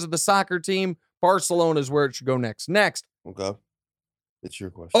stadium because of the soccer team. Barcelona is where it should go next. Next. Okay. It's your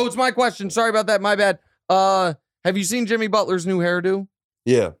question. Oh, it's my question. Sorry about that. My bad. Have you seen Jimmy Butler's new hairdo?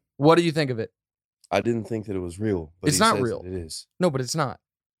 Yeah. What do you think of it? I didn't think that it was real. But it's not real. It is. No, but it's not.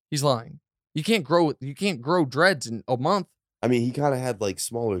 He's lying. You can't grow dreads in a month. I mean, he kind of had like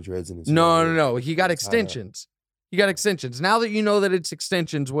smaller dreads in his hair. No. He got extensions. He got extensions. Now that you know that it's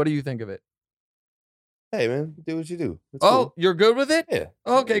extensions, what do you think of it? Hey, man, do what you do. It's oh, cool. You're good with it? Yeah.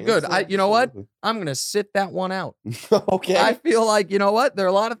 Okay, good. You know what? I'm going to sit that one out. Okay. I feel like, you know what? There are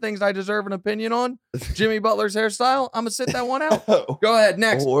a lot of things I deserve an opinion on. Jimmy Butler's hairstyle, I'm going to sit that one out. Go ahead,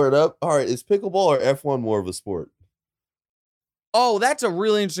 next. Word up. All right, is pickleball or F1 more of a sport? Oh, that's a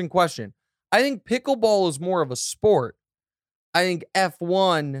really interesting question. I think pickleball is more of a sport. I think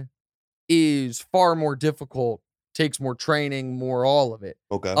F1 is far more difficult, takes more training, more all of it.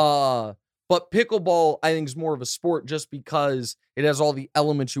 Okay. But pickleball, I think, is more of a sport just because it has all the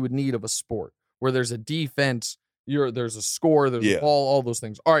elements you would need of a sport, where there's a defense, there's a score, there's a ball, all those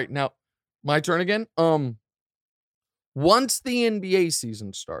things. All right, now my turn again. Once the NBA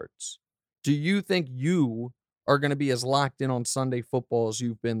season starts, do you think you are going to be as locked in on Sunday football as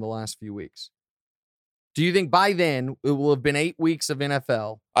you've been the last few weeks? Do you think by then it will have been 8 weeks of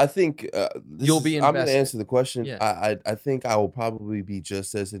NFL? I think You'll be I'm going to invested. answer the question. Yeah. I think I will probably be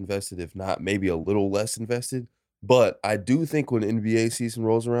just as invested, if not maybe a little less invested. But I do think when NBA season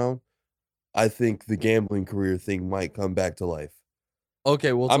rolls around, I think the gambling career thing might come back to life.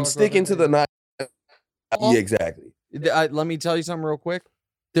 Okay, we'll I'm talk sticking about to that the not. later. Yeah, exactly. Let me tell you something real quick.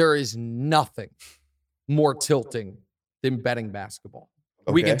 There is nothing more tilting than betting basketball.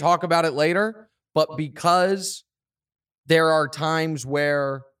 We can Okay. talk about it later, but because there are times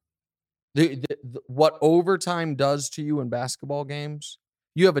where what overtime does to you in basketball games,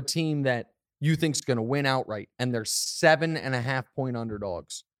 you have a team that you think's going to win outright, and they're 7.5-point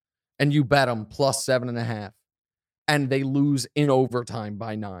underdogs, and you bet them plus 7.5, and they lose in overtime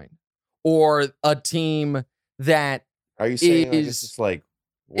by 9, or a team that Are you saying like it's is just like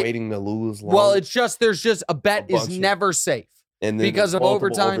waiting to lose long? well, it's just there's just a bet is bunch of- never safe and then because of multiple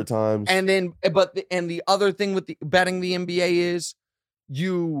overtime. overtimes. And then, and the other thing with the betting the NBA is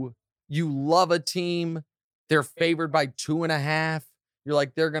you love a team, they're favored by 2.5. You're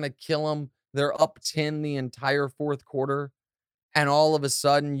like, they're gonna kill them. They're up 10 the entire fourth quarter, and all of a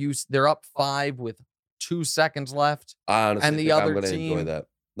sudden they're up 5 with 2 seconds left. I honestly and the think other I'm going to team, enjoy that.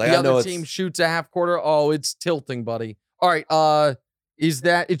 Like, the I know other team shoots a half quarter. Oh, it's tilting, buddy. All right,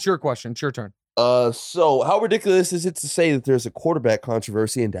 it's your question. It's your turn. So how ridiculous is it to say that there's a quarterback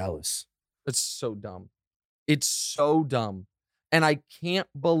controversy in Dallas? It's so dumb. It's so dumb. And I can't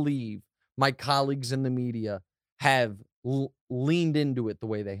believe my colleagues in the media have leaned into it the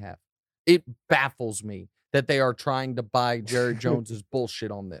way they have. It baffles me that they are trying to buy Jerry Jones's bullshit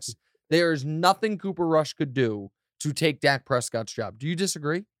on this. There is nothing Cooper Rush could do to take Dak Prescott's job. Do you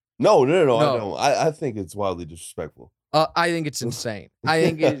disagree? No, I No. don't. I think it's wildly disrespectful. I think it's insane. I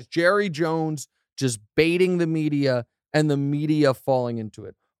think it is Jerry Jones just baiting the media and the media falling into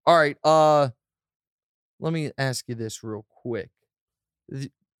it. All right. Let me ask you this real quick.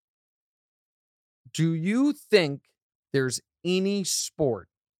 Do you think there's any sport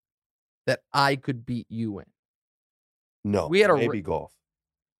that I could beat you in? No, We had maybe golf.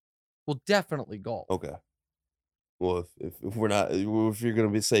 Well, definitely golf. Okay. Well, if we're not, if you're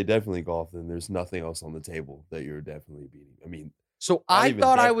gonna say definitely golf, then there's nothing else on the table that you're definitely beating. I mean, So not I even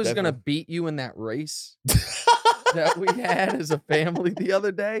thought I was going to definitely. beat you in that race that we had as a family the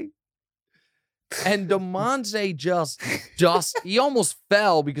other day. And DeMonte he almost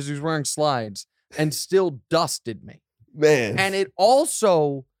fell because he was wearing slides and still dusted me. Man. And it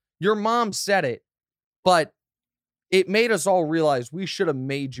also, your mom said it, but it made us all realize we should have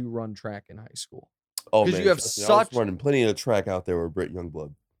made you run track in high school. Oh 'cause man, you have trust me, I such- was running plenty of track out there with Britt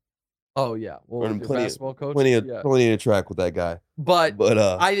Youngblood. Oh, yeah. Well, Running your plenty basketball coach? plenty Yeah. of track with that guy. But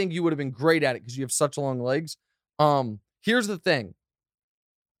I I think you would have been great at it because you have such long legs. Here's the thing.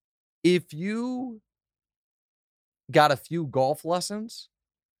 If you got a few golf lessons,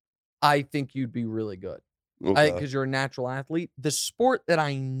 I think you'd be really good. okay. Because you're a natural athlete. The sport that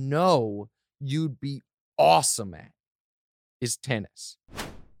I know you'd be awesome at is tennis.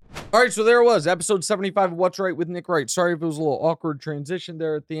 All right, so there it was, episode 75 of What's Right with Nick Wright. Sorry if it was a little awkward transition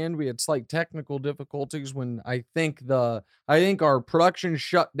there at the end. We had slight technical difficulties when I think our production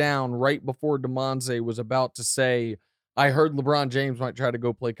shut down right before DeMonte was about to say, I heard LeBron James might try to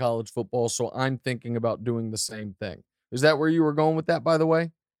go play college football, so I'm thinking about doing the same thing. Is that where you were going with that, by the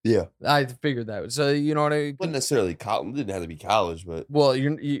way? Yeah. I figured that. So you know what I Wasn't necessarily college. Didn't have to be college, but well,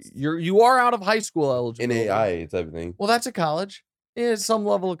 you are out of high school eligibility. NAIA type of thing. Well, that's a college. Yeah, some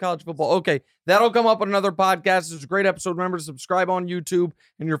level of college football. Okay, that'll come up on another podcast. It's a great episode. Remember to subscribe on YouTube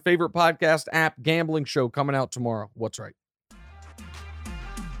and your favorite podcast app. Gambling Show coming out tomorrow. What's Right?